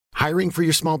Hiring for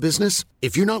your small business?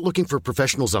 If you're not looking for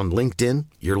professionals on LinkedIn,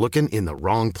 you're looking in the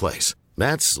wrong place.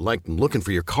 That's like looking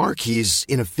for your car keys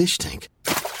in a fish tank.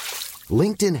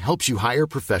 LinkedIn helps you hire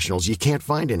professionals you can't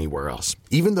find anywhere else,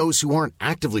 even those who aren't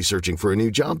actively searching for a new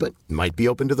job but might be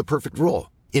open to the perfect role.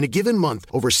 In a given month,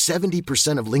 over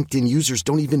 70% of LinkedIn users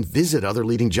don't even visit other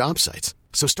leading job sites.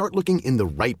 So start looking in the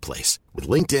right place. With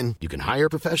LinkedIn, you can hire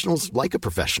professionals like a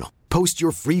professional. Post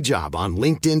your free job on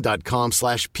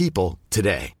linkedin.com/people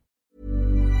today.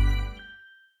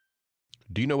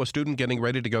 Do you know a student getting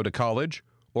ready to go to college?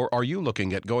 Or are you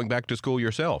looking at going back to school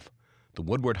yourself? The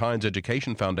Woodward Hines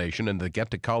Education Foundation and the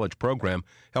Get to College program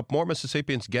help more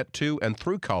Mississippians get to and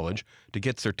through college to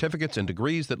get certificates and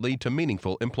degrees that lead to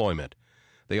meaningful employment.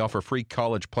 They offer free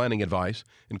college planning advice,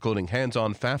 including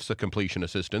hands-on FAFSA completion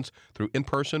assistance through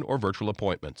in-person or virtual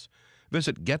appointments.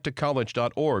 Visit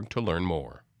gettocollege.org to learn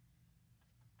more.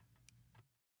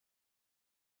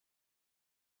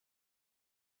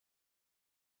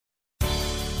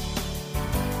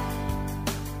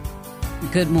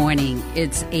 Good morning.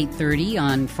 It's 8:30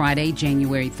 on Friday,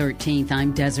 January 13th.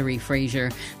 I'm Desiree Frazier.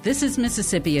 This is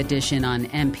Mississippi Edition on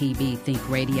MPB Think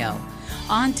Radio.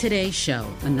 On today's show,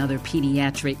 another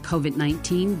pediatric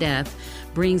COVID-19 death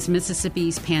brings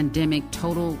Mississippi's pandemic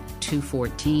total to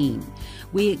 14.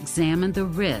 We examine the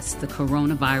risks the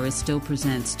coronavirus still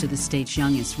presents to the state's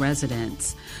youngest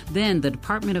residents. Then the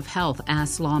Department of Health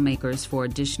asks lawmakers for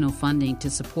additional funding to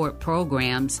support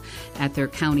programs at their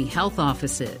county health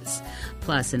offices.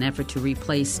 Plus, an effort to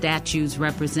replace statues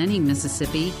representing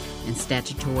Mississippi in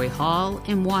Statuary Hall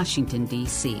in Washington,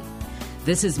 D.C.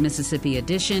 This is Mississippi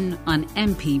Edition on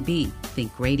MPB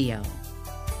Think Radio.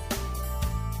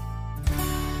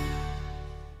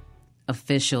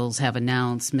 Officials have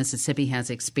announced Mississippi has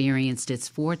experienced its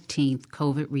 14th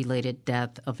COVID-related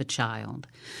death of a child.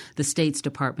 The state's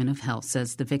Department of Health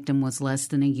says the victim was less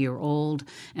than a year old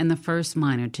and the first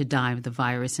minor to die of the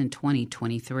virus in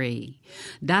 2023.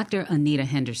 Dr. Anita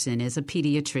Henderson is a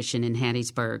pediatrician in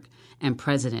Hattiesburg and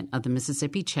president of the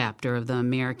Mississippi chapter of the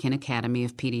American Academy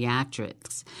of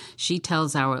Pediatrics. She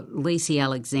tells our Lacey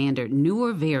Alexander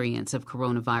newer variants of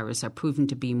coronavirus are proven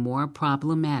to be more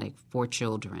problematic for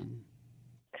children.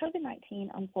 COVID-19,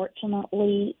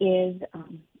 unfortunately, is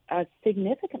a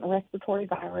significant respiratory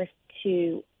virus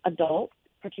to adults,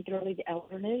 particularly the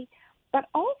elderly, but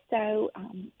also,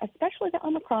 especially the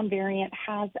Omicron variant,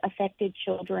 has affected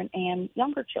children and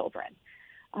younger children.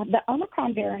 The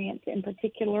Omicron variant in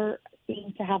particular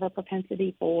seems to have a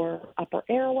propensity for upper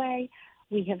airway.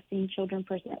 We have seen children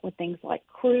present with things like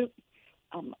croup,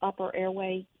 upper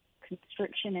airway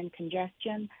constriction and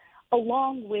congestion,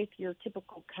 along with your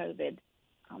typical COVID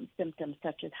symptoms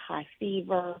such as high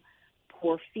fever,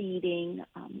 poor feeding,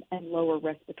 and lower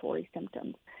respiratory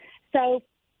symptoms. So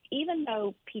even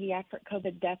though pediatric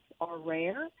COVID deaths are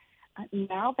rare,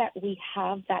 now that we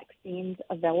have vaccines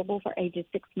available for ages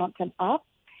 6 months and up,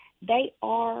 they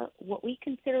are what we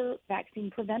consider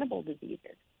vaccine-preventable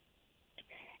diseases.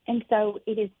 And so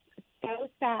it is so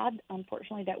sad,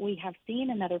 unfortunately, that we have seen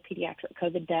another pediatric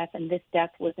COVID death, and this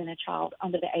death was in a child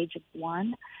under the age of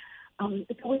 1.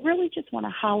 So we really just want to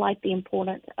highlight the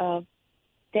importance of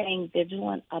staying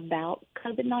vigilant about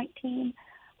COVID-19.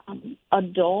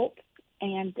 Adults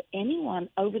and anyone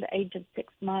over the age of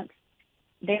 6 months,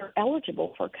 they're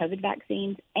eligible for COVID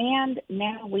vaccines. And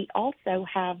now we also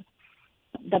have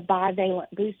the bivalent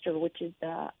booster, which is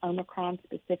the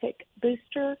Omicron-specific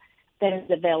booster that is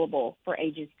available for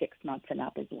ages 6 months and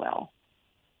up as well.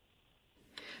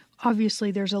 Obviously,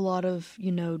 there's a lot of,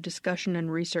 discussion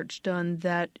and research done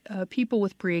that people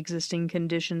with pre-existing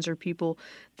conditions or people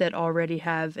that already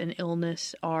have an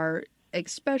illness are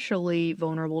especially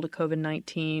vulnerable to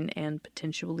COVID-19 and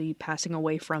potentially passing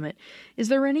away from it. Is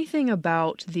there anything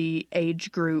about the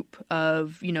age group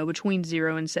of, between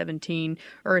 0 and 17,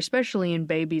 or especially in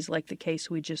babies like the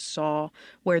case we just saw,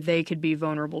 where they could be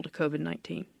vulnerable to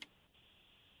COVID-19?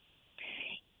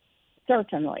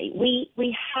 Certainly.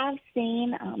 We have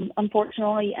seen,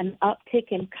 unfortunately, an uptick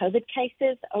in COVID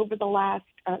cases over the last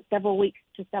several weeks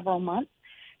to several months.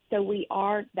 So we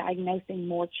are diagnosing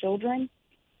more children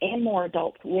and more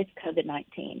adults with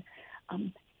COVID-19.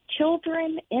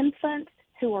 Children, infants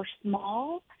who are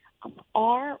small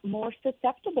are more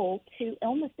susceptible to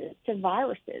illnesses, to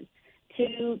viruses,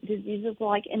 to diseases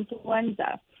like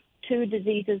influenza, to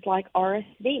diseases like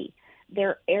RSV.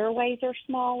 Their airways are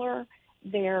smaller.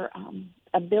 Their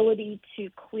ability to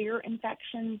clear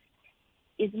infections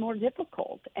is more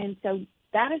difficult. And so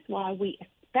that is why we,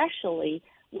 especially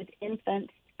with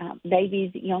infants, babies,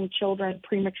 young children,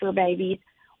 premature babies,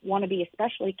 want to be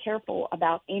especially careful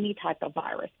about any type of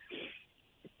virus.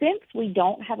 Since we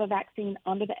don't have a vaccine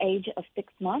under the age of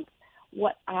 6 months,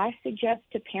 what I suggest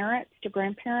to parents, to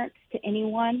grandparents, to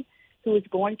anyone who is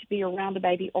going to be around a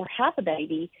baby or have a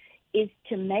baby is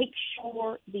to make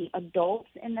sure the adults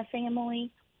in the family,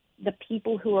 the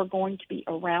people who are going to be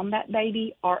around that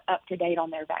baby, are up to date on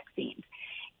their vaccines.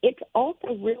 It's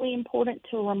also really important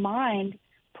to remind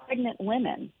pregnant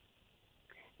women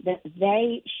that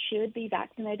they should be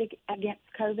vaccinated against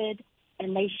COVID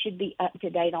and they should be up to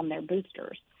date on their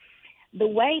boosters. The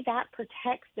way that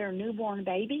protects their newborn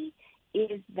baby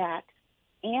is that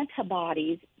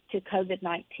antibodies to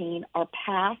COVID-19 are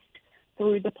passed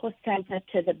through the placenta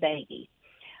to the baby.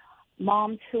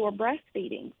 Moms who are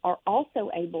breastfeeding are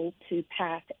also able to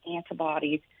pass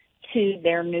antibodies to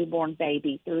their newborn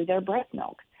baby through their breast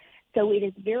milk. So it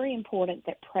is very important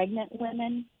that pregnant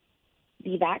women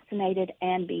be vaccinated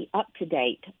and be up to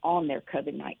date on their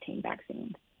COVID-19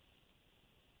 vaccines.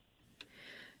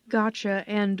 Gotcha.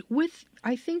 And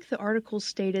I think the article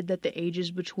stated that the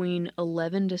ages between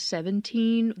 11 to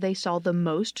 17, they saw the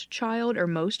most child or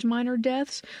most minor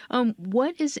deaths.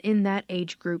 What is in that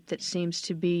age group that seems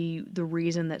to be the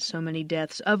reason that so many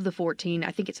deaths of the 14,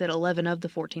 I think it said 11 of the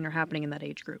 14 are happening in that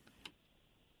age group?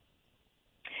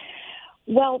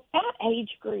 Well, that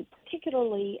age group,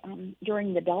 particularly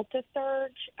during the Delta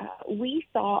surge, we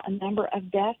saw a number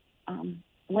of deaths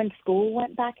when school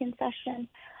went back in session.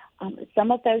 Some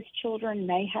of those children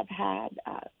may have had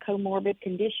comorbid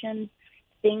conditions.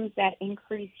 Things that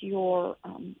increase your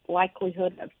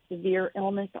likelihood of severe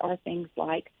illness are things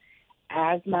like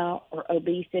asthma or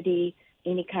obesity,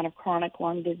 any kind of chronic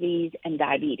lung disease, and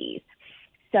diabetes.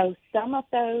 So some of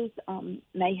those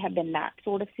may have been that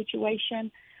sort of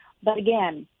situation. But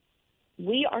again,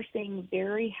 we are seeing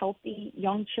very healthy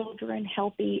young children,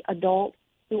 healthy adults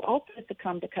who also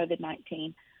succumb to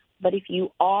COVID-19. But if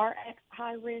you are at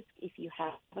high risk, if you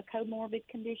have a comorbid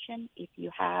condition, if you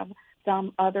have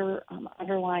some other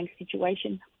underlying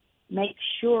situation, make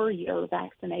sure you're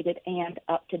vaccinated and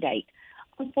up to date.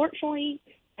 Unfortunately,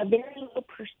 a very low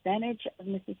percentage of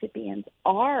Mississippians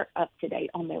are up to date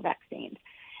on their vaccines.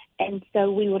 And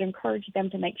so we would encourage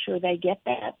them to make sure they get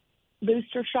that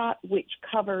booster shot, which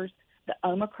covers the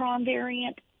Omicron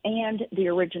variant and the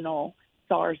original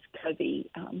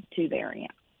SARS-CoV-2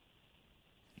 variant.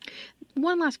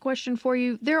 One last question for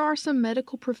you. There are some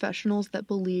medical professionals that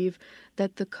believe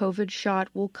that the COVID shot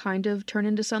will kind of turn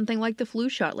into something like the flu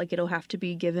shot, like it'll have to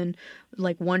be given,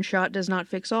 like one shot does not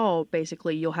fix all,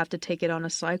 basically. You'll have to take it on a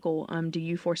cycle. Do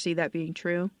you foresee that being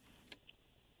true?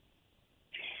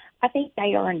 I think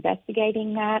they are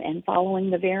investigating that and following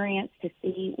the variants to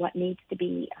see what needs to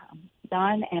be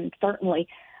done. And certainly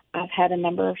I've had a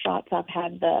number of shots. I've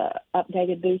had the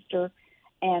updated booster,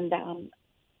 and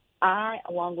I,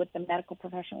 along with the medical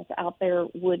professionals out there,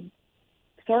 would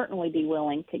certainly be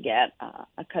willing to get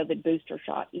a COVID booster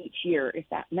shot each year if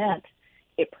that meant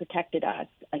it protected us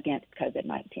against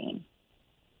COVID-19.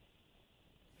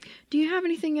 Do you have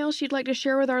anything else you'd like to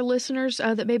share with our listeners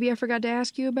that maybe I forgot to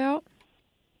ask you about?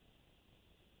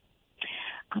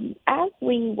 As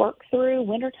we work through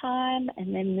wintertime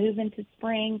and then move into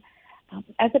spring,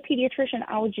 as a pediatrician,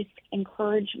 I would just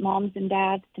encourage moms and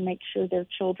dads to make sure their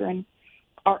children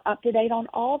are up to date on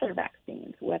all their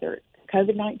vaccines, whether it's the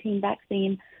COVID-19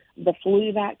 vaccine, the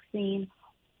flu vaccine,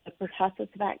 the pertussis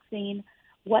vaccine,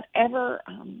 whatever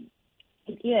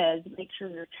it is, make sure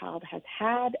your child has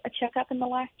had a checkup in the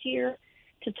last year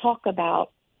to talk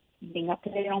about being up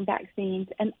to date on vaccines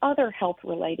and other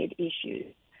health-related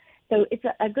issues. So it's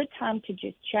a good time to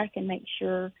just check and make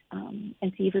sure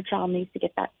and see if your child needs to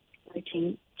get that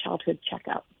routine childhood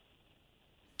checkup.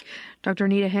 Dr.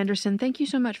 Anita Henderson, thank you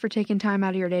so much for taking time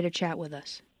out of your day to chat with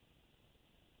us.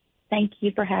 Thank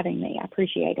you for having me. I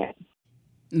appreciate it.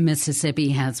 Mississippi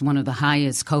has one of the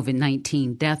highest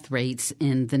COVID-19 death rates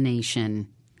in the nation.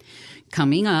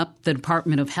 Coming up, the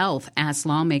Department of Health asked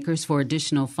lawmakers for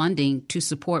additional funding to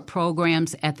support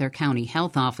programs at their county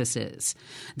health offices.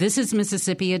 This is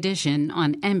Mississippi Edition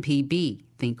on MPB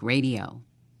Think Radio.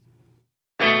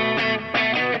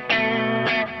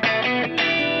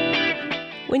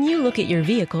 When you look at your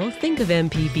vehicle, think of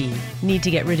MPB. Need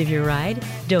to get rid of your ride?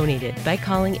 Donate it by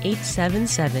calling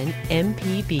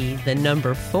 877-MPB, the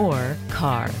number 4,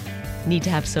 CAR. Need to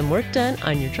have some work done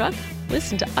on your truck?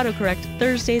 Listen to AutoCorrect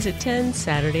Thursdays at 10,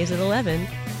 Saturdays at 11.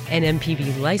 An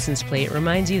MPB license plate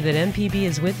reminds you that MPB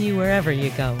is with you wherever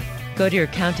you go. Go to your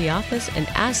county office and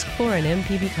ask for an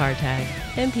MPB car tag.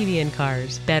 MPB and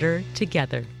cars, better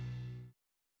together.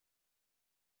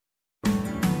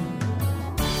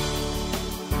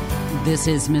 This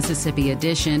is Mississippi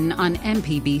Edition on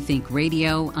MPB Think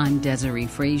Radio. I'm Desiree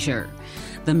Frazier.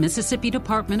 The Mississippi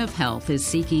Department of Health is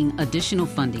seeking additional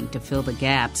funding to fill the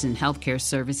gaps in healthcare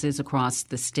services across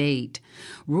the state.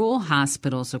 Rural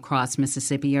hospitals across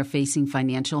Mississippi are facing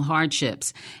financial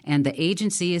hardships, and the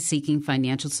agency is seeking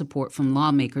financial support from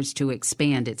lawmakers to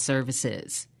expand its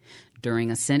services. During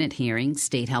a Senate hearing,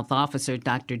 State Health Officer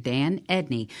Dr. Dan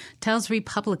Edney tells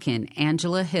Republican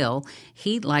Angela Hill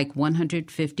he'd like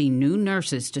 150 new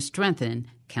nurses to strengthen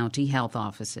county health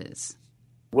offices.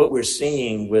 What we're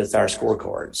seeing with our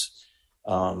scorecards,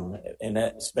 and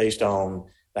that's based on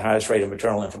the highest rate of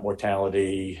maternal infant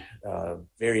mortality,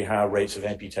 very high rates of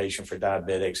amputation for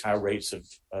diabetics, high rates of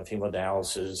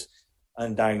hemodialysis,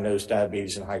 undiagnosed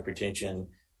diabetes and hypertension,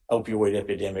 opioid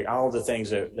epidemic, all the things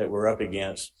that we're up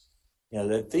against,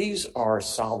 that these are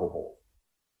solvable.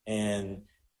 And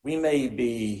we may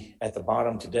be at the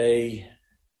bottom today,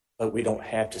 but we don't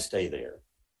have to stay there.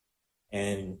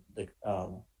 And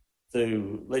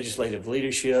through legislative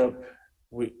leadership,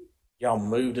 y'all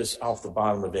moved us off the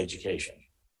bottom of education.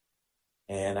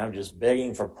 And I'm just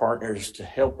begging for partners to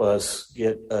help us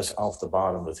get us off the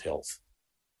bottom with health,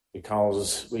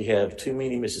 because we have too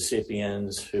many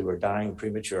Mississippians who are dying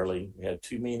prematurely. We have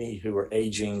too many who are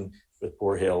aging with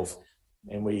poor health.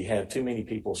 And we have too many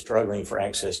people struggling for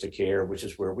access to care, which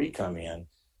is where we come in.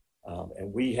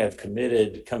 And we have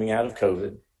committed, coming out of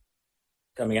COVID,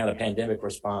 coming out of pandemic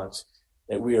response,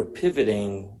 that we are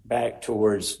pivoting back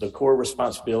towards the core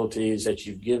responsibilities that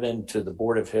you've given to the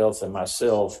Board of Health and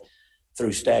myself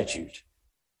through statute,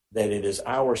 that it is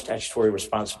our statutory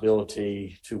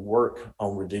responsibility to work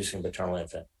on reducing maternal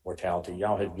infant mortality.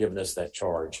 Y'all have given us that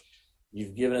charge.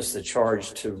 You've given us the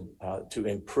charge to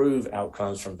improve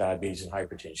outcomes from diabetes and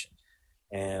hypertension.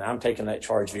 And I'm taking that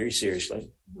charge very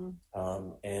seriously. Mm-hmm.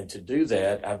 And to do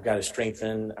that, I've got to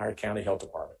strengthen our county health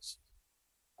departments.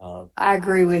 I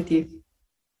agree with you.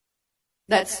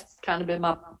 That's kind of been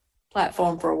my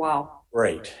platform for a while.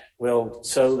 Great. Well,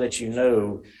 so that you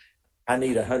know, I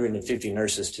need 150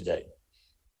 nurses today.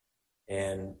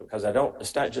 And because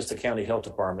it's not just the county health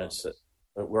departments,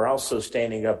 but we're also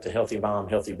standing up the Healthy Mom,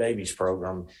 Healthy Babies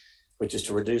program, which is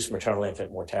to reduce maternal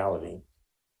infant mortality.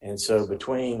 And so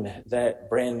between that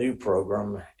brand new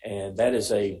program, and that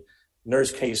is a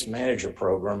nurse case manager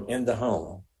program in the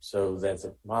home, so that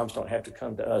the moms don't have to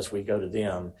come to us, we go to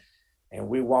them. And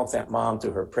we walk that mom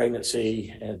through her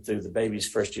pregnancy and through the baby's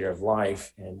first year of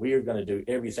life. And we are going to do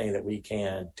everything that we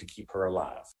can to keep her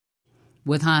alive.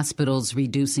 With hospitals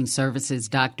reducing services,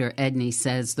 Dr. Edney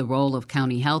says the role of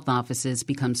county health offices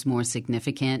becomes more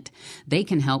significant. They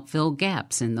can help fill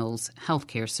gaps in those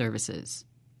healthcare services.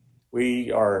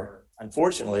 We are,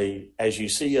 unfortunately, as you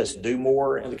see us do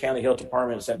more in the county health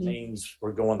departments, that means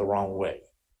we're going the wrong way.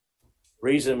 The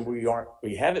reason we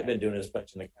haven't been doing as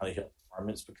much in the county health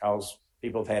departments because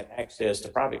people have had access to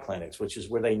private clinics, which is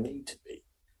where they need to be.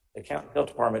 The county health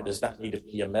department does not need to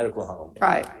be a medical home.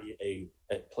 Right. It needs to be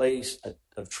a place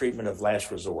of treatment of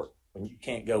last resort. When you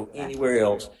can't go anywhere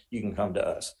else, you can come to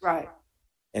us. Right.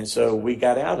 And so we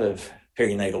got out of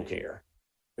perinatal care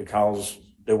because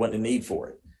there wasn't a need for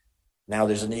it. Now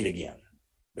there's a need again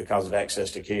because of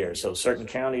access to care. So certain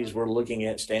counties we're looking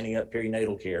at standing up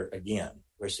perinatal care again.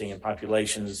 We're seeing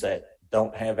populations that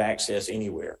don't have access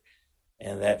anywhere,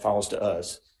 and that falls to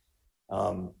us.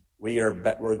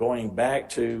 We're going back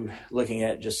to looking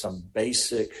at just some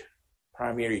basic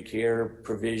primary care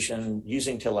provision,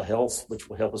 using telehealth, which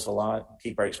will help us a lot,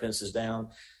 keep our expenses down.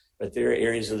 But there are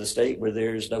areas of the state where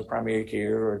there's no primary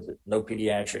care or no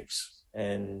pediatrics.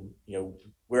 And,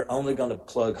 we're only going to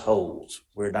plug holes.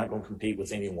 We're not going to compete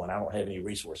with anyone. I don't have any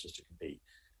resources to compete.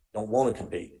 Don't want to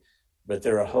compete. But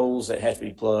there are holes that have to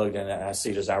be plugged, and I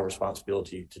see it as our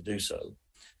responsibility to do so.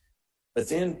 But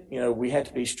then, we have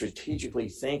to be strategically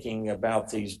thinking about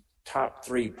these top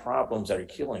three problems that are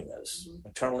killing us. Mm-hmm.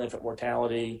 Maternal infant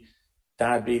mortality,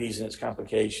 diabetes and its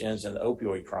complications, and the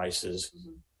opioid crisis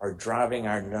are driving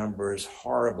our numbers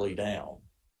horribly down.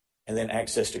 And then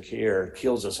access to care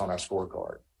kills us on our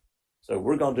scorecard. So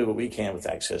we're going to do what we can with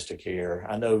access to care.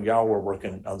 I know y'all were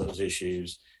working on those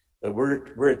issues, but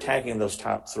we're attacking those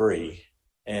top three.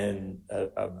 And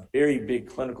a very big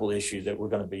clinical issue that we're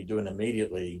going to be doing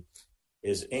immediately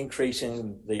is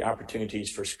increasing the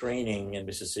opportunities for screening in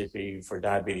Mississippi for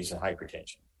diabetes and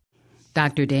hypertension.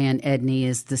 Dr. Dan Edney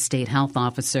is the state health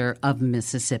officer of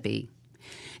Mississippi.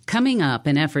 Coming up,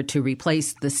 an effort to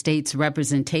replace the state's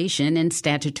representation in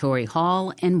Statuary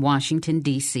Hall in Washington,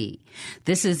 D.C.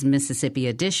 This is Mississippi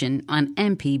Edition on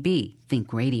MPB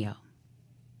Think Radio.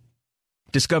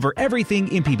 Discover everything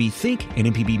MPB Think and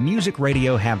MPB Music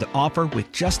Radio have to offer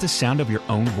with just the sound of your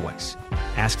own voice.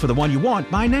 Ask for the one you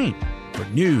want by name. For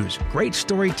news, great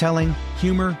storytelling,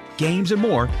 humor, games, and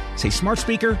more, say smart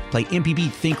speaker, play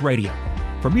MPB Think Radio.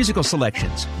 For musical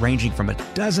selections ranging from a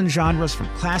dozen genres from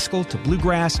classical to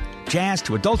bluegrass, jazz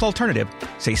to adult alternative,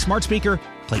 say smart speaker,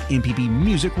 play MPB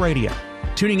Music Radio.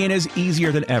 Tuning in is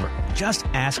easier than ever. Just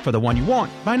ask for the one you want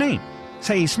by name.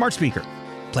 Say smart speaker,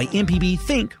 play MPB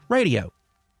Think Radio.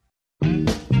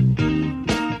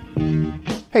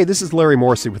 Hey, this is Larry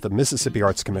Morrissey with the Mississippi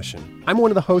Arts Commission. I'm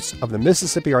one of the hosts of the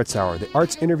Mississippi Arts Hour, the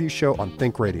arts interview show on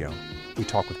Think Radio. We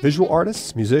talk with visual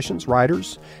artists, musicians,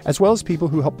 writers, as well as people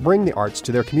who help bring the arts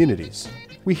to their communities.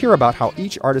 We hear about how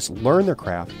each artist learned their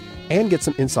craft and get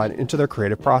some insight into their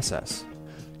creative process.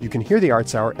 You can hear the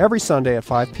Arts Hour every Sunday at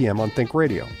 5 p.m. on Think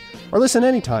Radio, or listen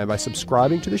anytime by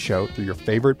subscribing to the show through your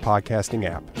favorite podcasting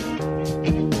app.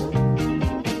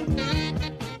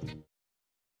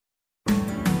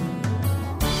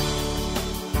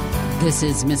 This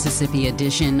is Mississippi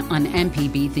Edition on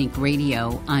MPB Think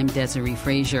Radio. I'm Desiree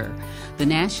Frazier. The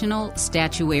National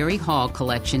Statuary Hall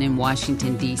collection in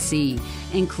Washington, D.C.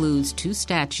 includes 2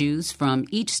 statues from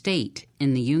each state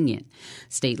in the Union.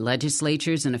 State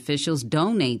legislatures and officials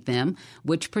donate them,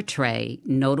 which portray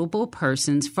notable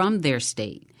persons from their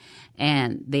state.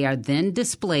 And they are then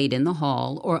displayed in the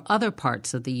hall or other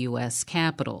parts of the U.S.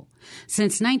 Capitol.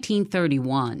 Since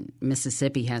 1931,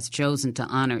 Mississippi has chosen to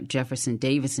honor Jefferson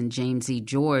Davis and James E.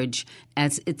 George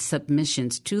as its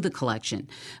submissions to the collection.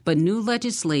 But new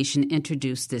legislation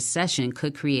introduced this session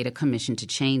could create a commission to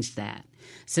change that.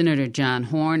 Senator John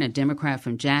Horn, a Democrat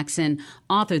from Jackson,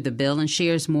 authored the bill and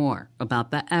shares more about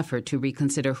the effort to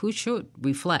reconsider who should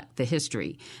reflect the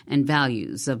history and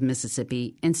values of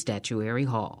Mississippi in Statuary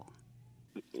Hall.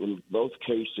 In both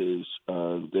cases,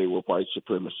 they were white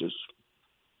supremacists.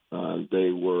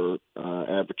 They were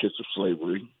advocates of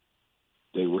slavery.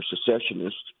 They were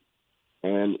secessionists.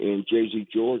 And in J.Z.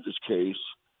 George's case,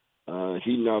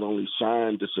 he not only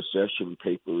signed the secession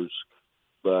papers,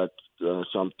 but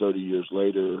some 30 years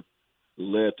later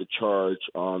led the charge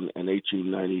on an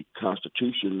 1890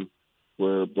 Constitution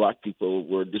where black people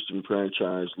were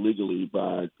disenfranchised legally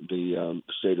by the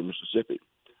state of Mississippi.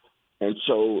 And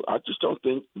so I just don't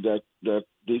think that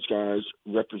these guys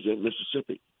represent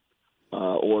Mississippi,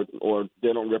 or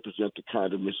they don't represent the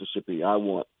kind of Mississippi I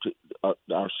want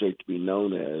our state to be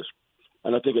known as.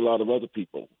 And I think a lot of other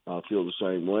people feel the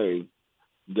same way,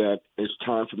 that it's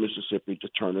time for Mississippi to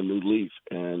turn a new leaf.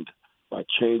 And by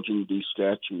changing these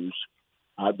statues,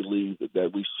 I believe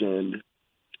that we send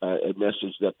a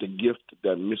message that the gift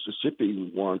that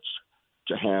Mississippi wants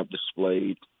to have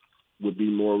displayed would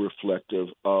be more reflective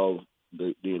of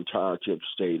the entirety of the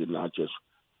state and not just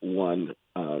one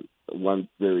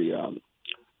very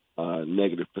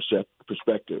negative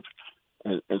perspective.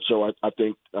 And so I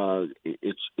think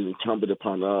it's incumbent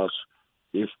upon us,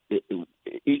 if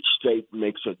each state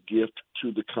makes a gift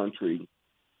to the country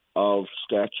of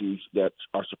statues that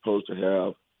are supposed to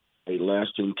have a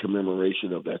lasting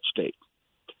commemoration of that state.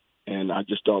 And I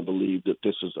just don't believe that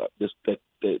that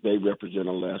they represent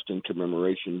a lasting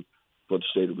commemoration for the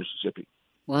state of Mississippi.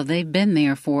 Well, they've been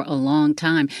there for a long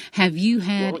time. Have you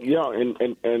had? Well, yeah,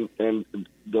 and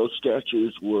those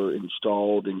statues were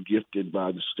installed and gifted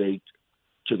by the state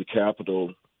to the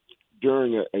Capitol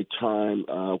during a time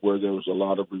where there was a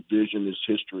lot of revisionist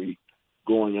history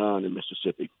going on in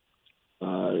Mississippi.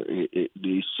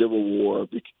 The Civil War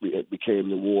became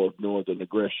the War of Northern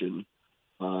Aggression,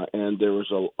 and there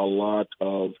was a lot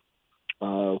of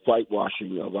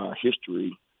whitewashing of our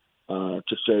history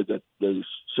to say that the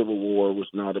Civil War was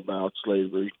not about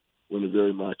slavery, when it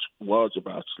very much was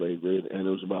about slavery, and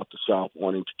it was about the South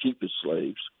wanting to keep its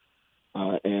slaves.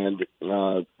 And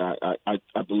I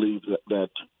believe that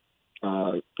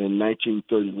in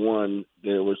 1931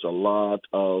 there was a lot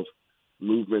of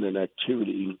movement and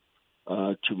activity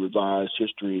to revise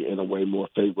history in a way more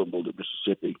favorable to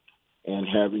Mississippi, and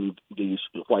having these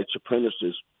white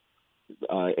supremacists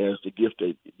as the gift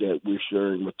that we're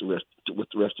sharing with the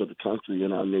rest of the country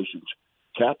in our nation's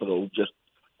capital just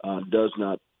does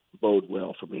not bode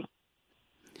well for me.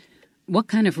 What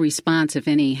kind of response, if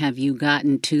any, have you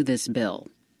gotten to this bill?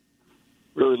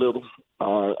 Very little.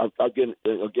 Again,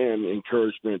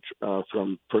 encouragement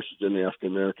from persons in the African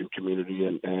American community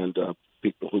and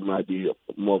people who might be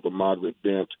more of a moderate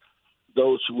bent.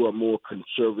 Those who are more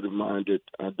conservative minded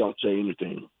don't say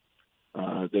anything.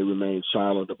 They remain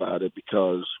silent about it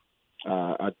because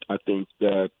I think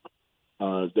that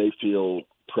they feel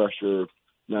pressure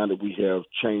now that we have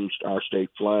changed our state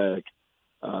flag.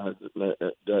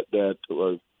 That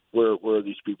where are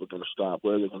these people going to stop?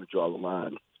 Where are they going to draw the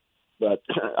line? But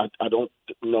I don't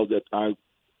know that I'm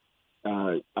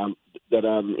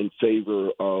in favor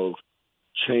of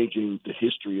changing the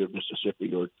history of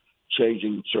Mississippi or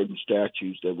changing certain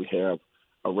statutes that we have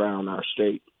around our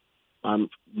state. I'm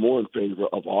more in favor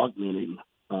of augmenting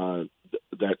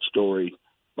that story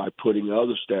by putting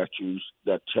other statutes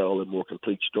that tell a more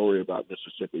complete story about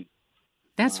Mississippi.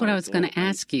 That's what I was going to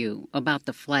ask you about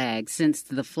the flag. Since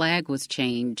the flag was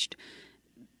changed,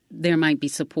 there might be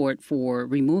support for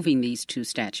removing these two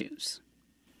statues.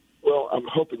 Well, I'm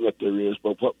hoping that there is,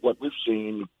 but what we've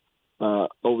seen over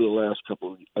the last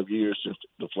couple of years since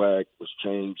the flag was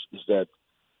changed is that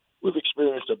we've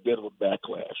experienced a bit of a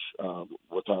backlash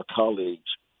with our colleagues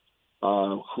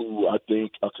who I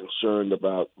think are concerned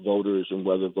about voters and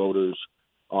whether voters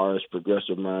are as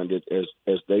progressive-minded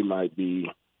as they might be,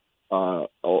 or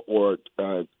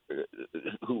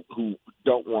who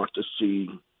don't want to see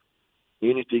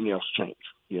anything else change.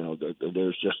 You know,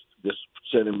 there's just this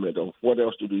sentiment of what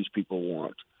else do these people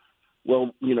want?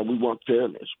 Well, you know, we want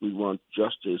fairness, we want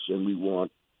justice, and we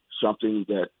want something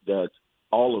that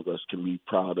all of us can be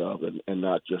proud of, and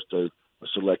not just a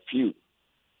select few.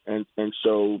 And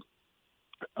so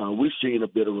we've seen a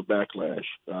bit of a backlash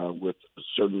with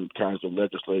certain kinds of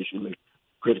legislation. The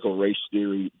critical race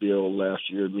theory bill last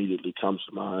year immediately comes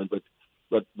to mind,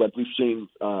 but we've seen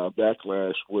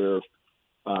backlash where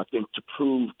I think to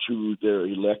prove to their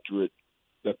electorate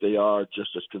that they are just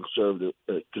as conservative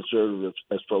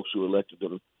as folks who elected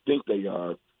them think they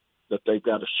are, that they've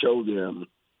got to show them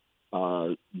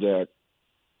that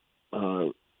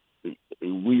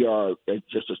we are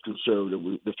just as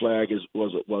conservative. The flag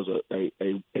was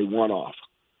a one-off,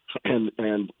 and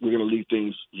we're going to leave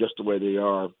things just the way they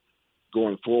are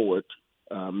going forward,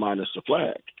 minus the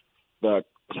flag. But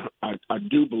I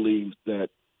do believe that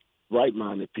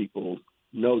right-minded people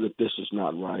know that this is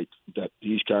not right, that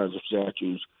these kinds of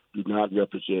statues do not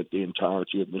represent the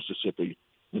entirety of Mississippi,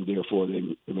 and therefore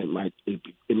it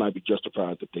might be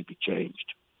justified that they be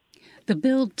changed. The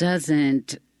bill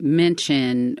doesn't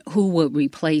mention who would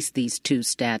replace these two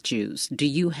statues. Do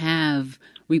you have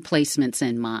replacements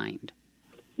in mind?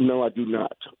 No, I do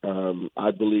not.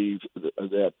 I believe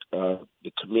that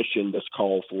the commission that's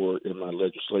called for in my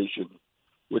legislation,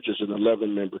 which is an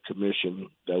 11-member commission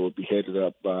that will be headed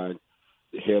up by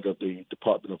the head of the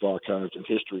Department of Archives and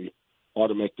History, ought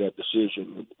to make that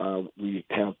decision. We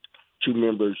have 2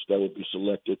 members that will be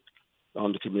selected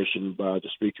on the commission by the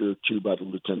Speaker, 2 by the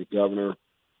Lieutenant Governor,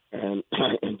 and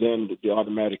then the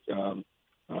automatic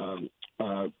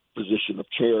position of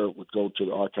chair would go to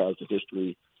the Archives and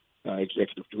History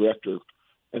Executive Director,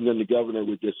 and then the Governor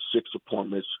would get 6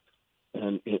 appointments,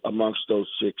 and amongst those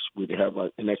 6, we'd have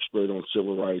an expert on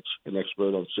civil rights, an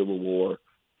expert on Civil War,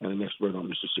 and an expert on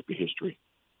Mississippi history.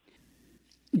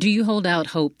 Do you hold out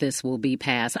hope this will be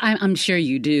passed? I'm sure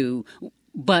you do.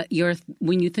 But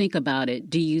when you think about it,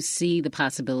 do you see the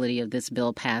possibility of this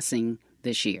bill passing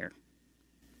this year?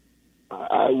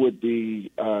 I would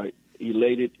be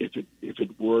elated if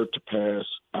it were to pass.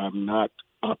 I'm not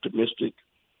optimistic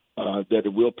that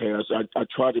it will pass. I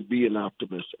try to be an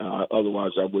optimist.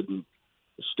 Otherwise, I wouldn't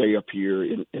stay up here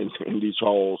in these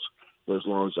halls for as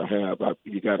long as I have.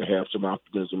 You got to have some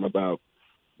optimism about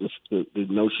the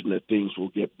notion that things will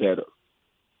get better.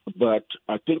 But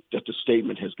I think that the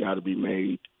statement has got to be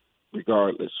made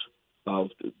regardless of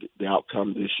the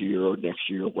outcome this year or next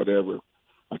year or whatever.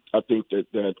 I think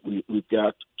that we've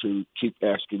got to keep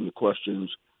asking the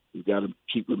questions. We've got to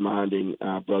keep reminding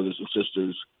our brothers and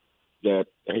sisters that,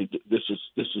 hey, this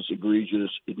is egregious.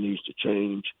 It needs to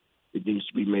change. It needs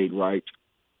to be made right.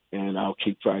 And I'll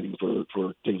keep fighting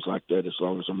for things like that as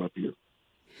long as I'm up here.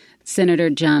 Senator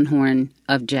John Horn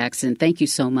of Jackson, thank you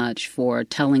so much for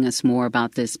telling us more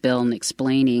about this bill and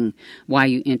explaining why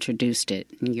you introduced it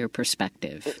and your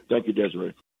perspective. Thank you,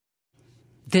 Desiree.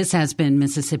 This has been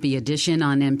Mississippi Edition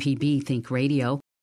on MPB Think Radio.